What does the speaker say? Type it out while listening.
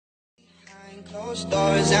Closed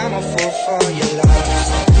doors, I'm a fool for your love.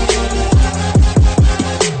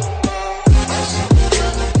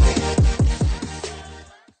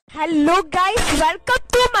 Hello guys, welcome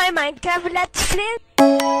to my Minecraft Let's Play.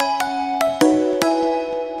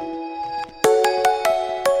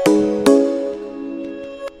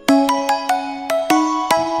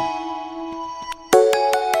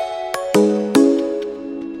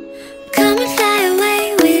 Come and fly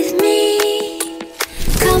away with me.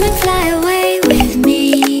 Come and fly away with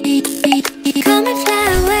me. Come and fly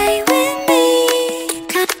away with me.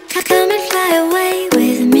 Come and fly away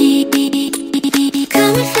with me.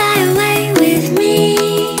 Come and fly away with me.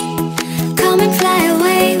 Come and fly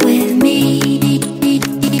away with me.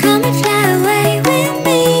 Come and fly away with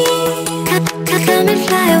me. Come and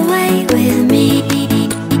fly away with me.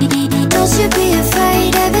 Don't you be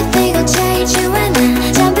afraid, everything will change. You and I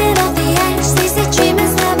jumping off the edge. They say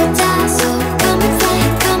dreamers never die, so come and fly,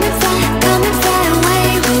 come and fly, come and fly away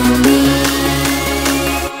with me.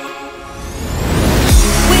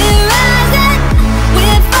 We're rising,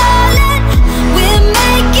 we're falling, we're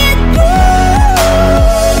making through.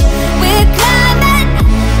 We're climbing,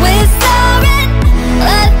 we're soaring,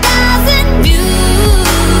 1,000 views.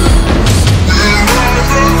 We're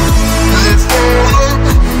rising, we're falling, we're making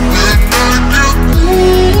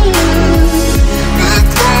through. We're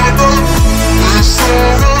climbing, we're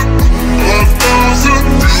soaring, 1,000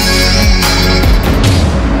 views.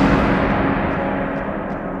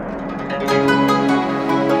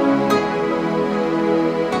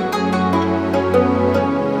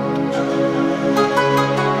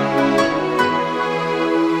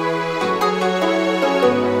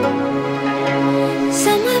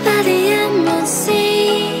 Somewhere by the emerald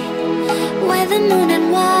sea, where the moon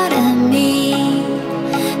and water meet.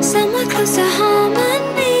 Somewhere close to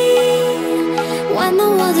harmony, when the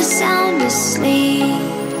world is sound asleep.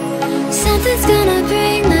 Something's gonna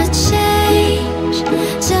bring the change,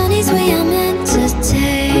 journeys we are meant to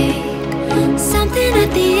take. Something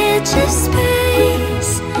at the edge of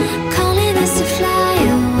space, calling us to fly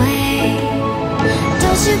away.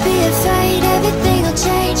 Don't you be afraid, everything will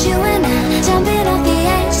change. You and I jumping off the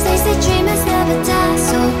edge. They say dreamers never die,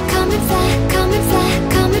 so come and fly, come and fly,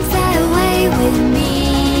 come and fly away with me.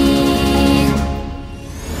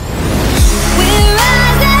 We're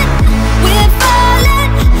rising, we're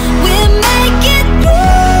falling, we're making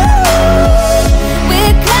through.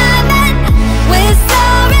 We're climbing, we're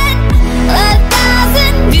soaring,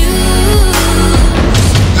 1,000 views.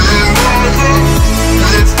 We're rising, we're falling, we're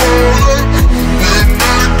making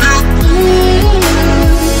through.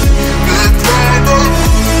 We're climbing,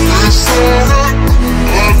 we're soaring,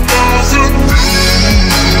 1,000 views.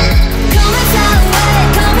 Come and fly away,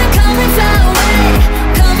 come and fly away,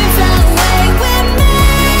 come and fly away with me.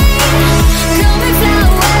 Come and fly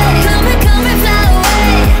away, come and fly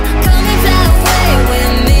away, come and fly away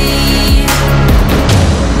with me.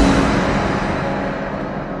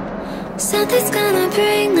 Something's gonna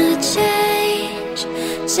bring the change,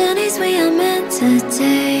 journeys we are meant to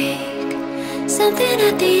take. Something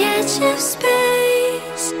at the edge of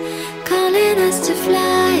space, calling us to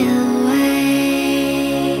fly away.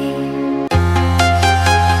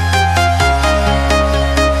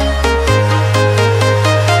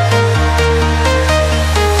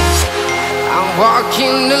 I'm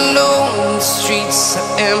walking alone, the streets are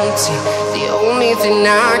empty. The only thing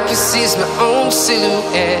I can see is my own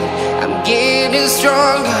silhouette. I'm getting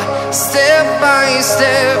stronger, step by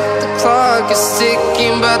step. The clock is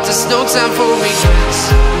ticking, but there's no time for regrets.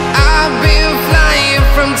 I've been flying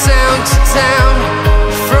from town to town,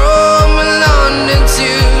 from London to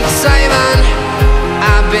Taiwan.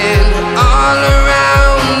 I've been all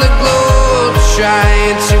around the globe,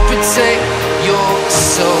 trying to protect your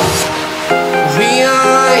soul. We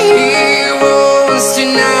are heroes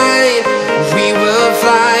tonight. We will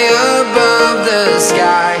fly above the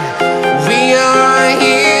sky. We are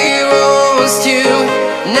heroes tonight.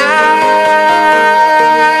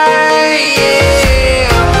 Yeah.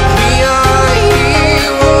 We are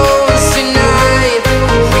heroes tonight.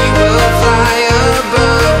 We will fly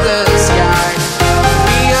above the sky.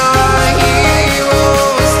 We are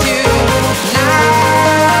heroes tonight.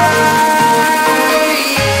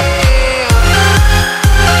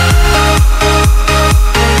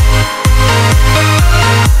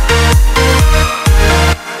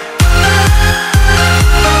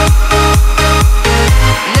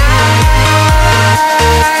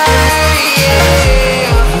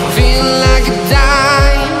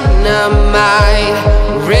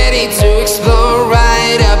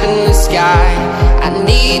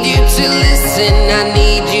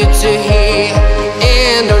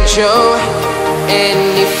 show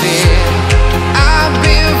any fear.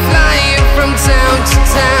 town to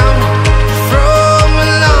town, from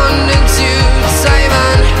London to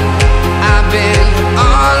Taiwan. I've been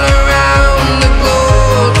all around the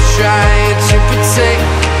globe trying to protect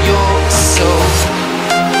your soul.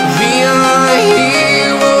 We are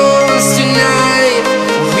heroes tonight.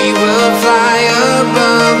 We will fly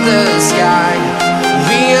above the sky.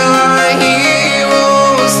 We are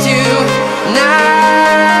heroes tonight.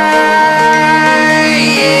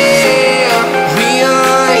 Yeah, we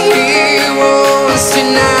are heroes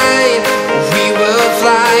tonight. We will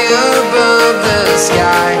fly above the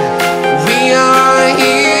sky. We are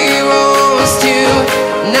heroes tonight.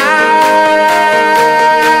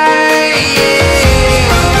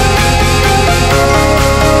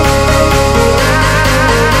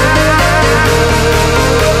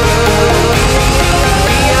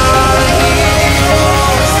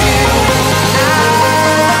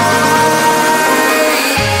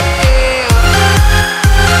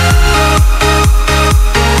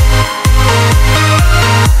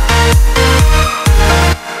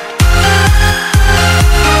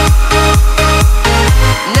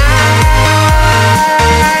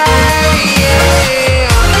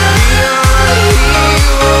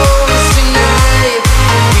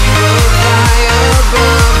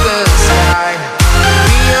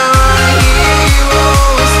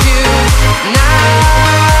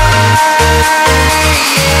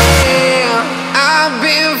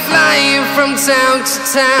 Town to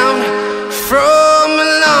town, from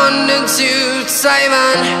London to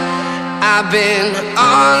Taiwan. I've been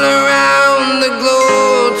all around the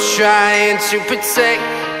globe trying to protect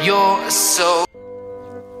your soul.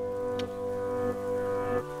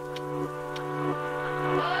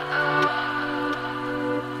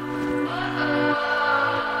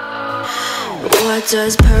 What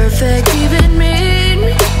does perfect even mean?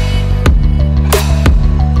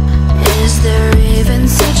 Is there even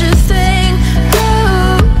such a thing?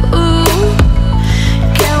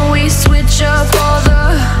 Can we switch up all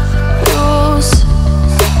the rules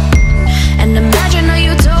and imagine a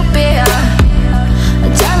utopia?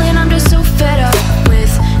 Darling, I'm just so fed up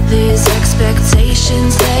with these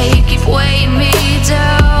expectations. They keep weighing me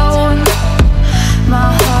down.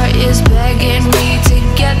 My heart is begging me to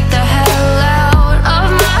get the hell out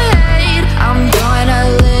of my head. I'm gonna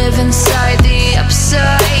live inside the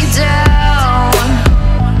upside down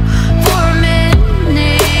for a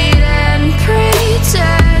minute and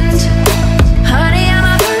pretend, honey, I'm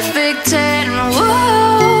a perfect 10.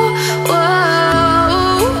 Whoa,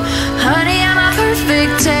 whoa, honey, I'm a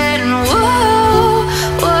perfect 10. Whoa,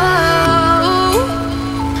 whoa,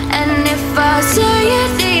 and if I say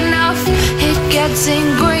it enough, it gets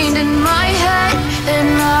ingrained in my head,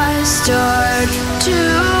 and I start to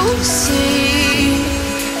see,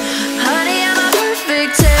 honey, I'm a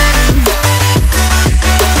perfect 10.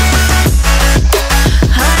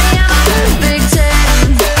 Honey, I'm a perfect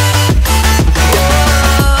 10.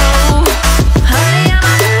 Whoa, honey, I'm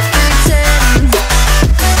a perfect 10.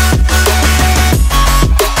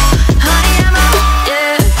 Honey, I'm a,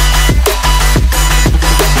 yeah.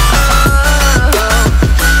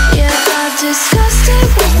 Yeah, I've discussed it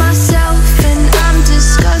with myself, and I'm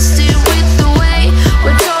disgusted with the way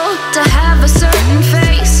we're told to have a certain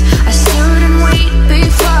face. I stood and wait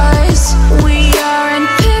because we aren't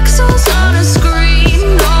pixels on a screen.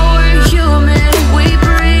 No, we're human, we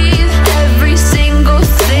breathe. Every single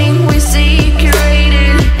thing we see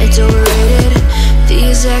curated, it's overrated.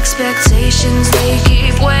 These expectations, they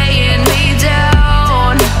keep weighing me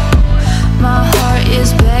down. My heart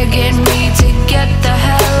is begging me to get the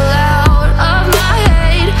hell out of my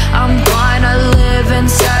head. I'm gonna live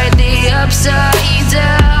inside the upside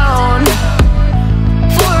down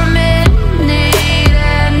for a minute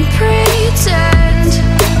and pretend,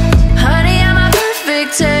 honey, I'm a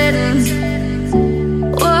perfect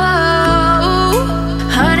 10. Whoa,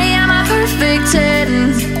 honey, I'm a perfect 10.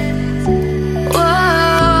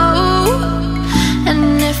 Whoa,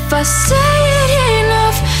 and if I say it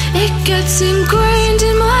enough, it gets ingrained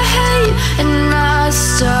in my head, and I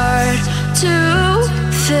start to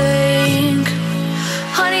think,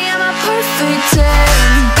 honey, I'm a perfect 10.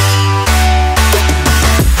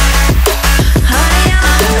 Honey, I'm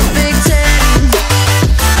a perfect 10.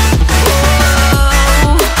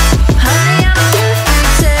 Whoa, honey, I'm a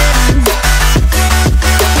perfect 10.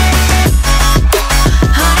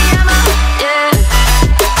 Honey, I'm a, yeah.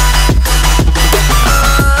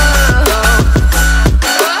 Oh,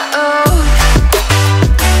 oh, oh.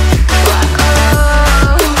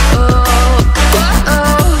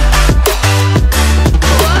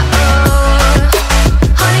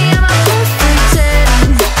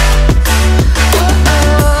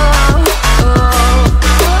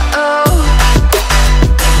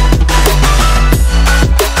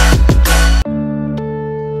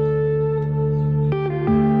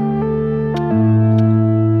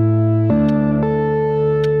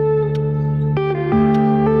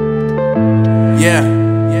 Yeah.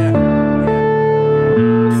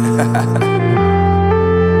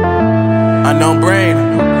 Unknown Brain,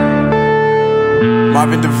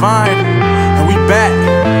 Marvin Divine, and we back.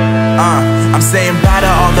 I'm saying bye to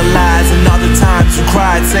all the lies and all the times you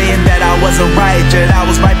cried, saying that I wasn't right, yet I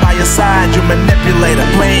was right by your side. You manipulator,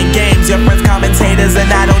 playing games, your friends commentators,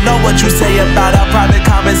 and I don't know what you say about our private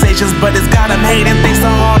conversations, but it's got them hating. Thanks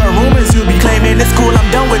to all the rumors you be claiming. It's cool, I'm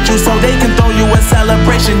done with you, so they can throw you a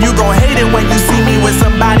celebration. You gon' hate it when you see me with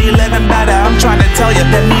somebody living better. I'm trying to tell you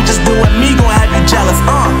that me just doing me gon' have you jealous.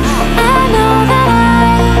 I know that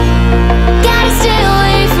I gotta stay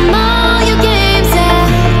away from all your games, yeah.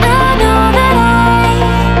 I know that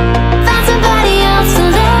I found somebody else to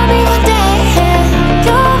love me one day, yeah.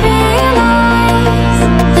 You'll realize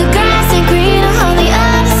the grass ain't greener on the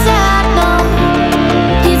other side, no.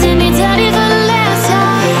 You did me dirty for the last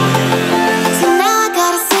time, so now I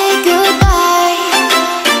gotta say goodbye.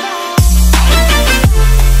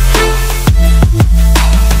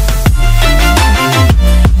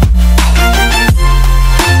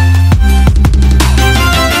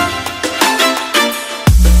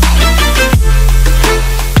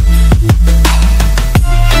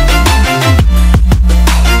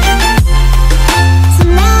 So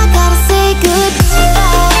now I gotta say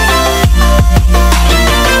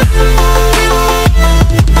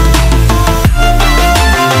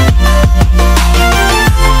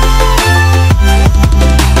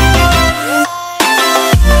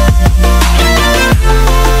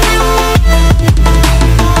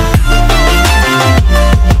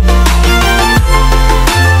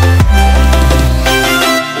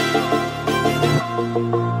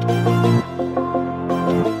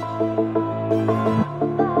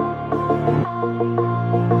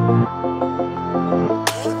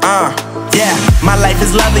Yeah, my life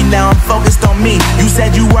is lovely now, I'm focused on me. You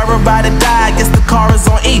said you were about to die, I guess the car is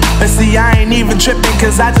on E. But see, I ain't even tripping,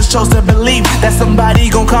 cause I just chose to believe that somebody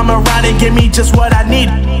gon' come around and give me just what I need.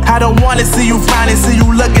 I don't wanna see you frowning, see you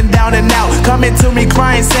looking down and out, coming to me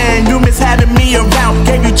crying, saying you miss having me around.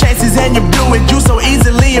 Gave you chances and you blew it, you so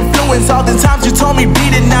easily influenced. All the times you told me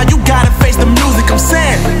beat it, now you gotta face the music. I'm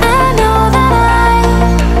saying I know that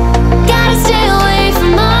I gotta stay away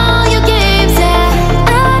from all your games, yeah.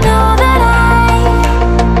 I know that I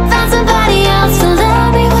found somebody else to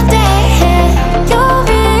love me one day, yeah. You'll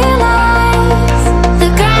realize the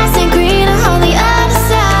grass ain't greener on the other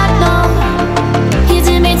side, no. You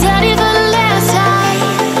did me dirty for the last time,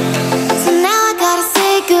 so now I gotta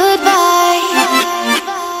say goodbye.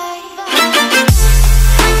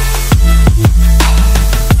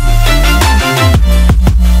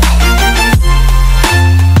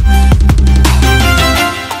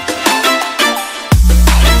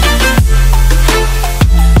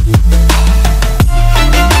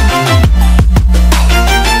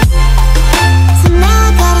 So now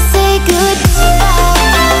I gotta say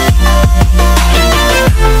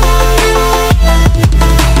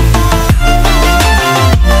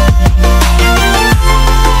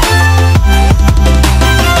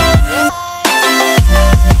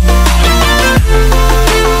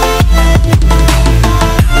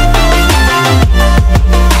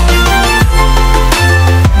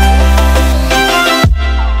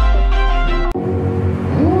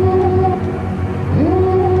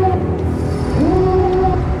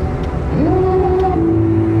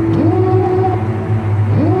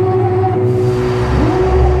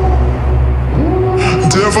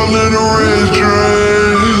Devil in a red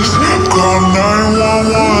dress, call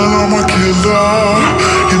 911, I'm a killer.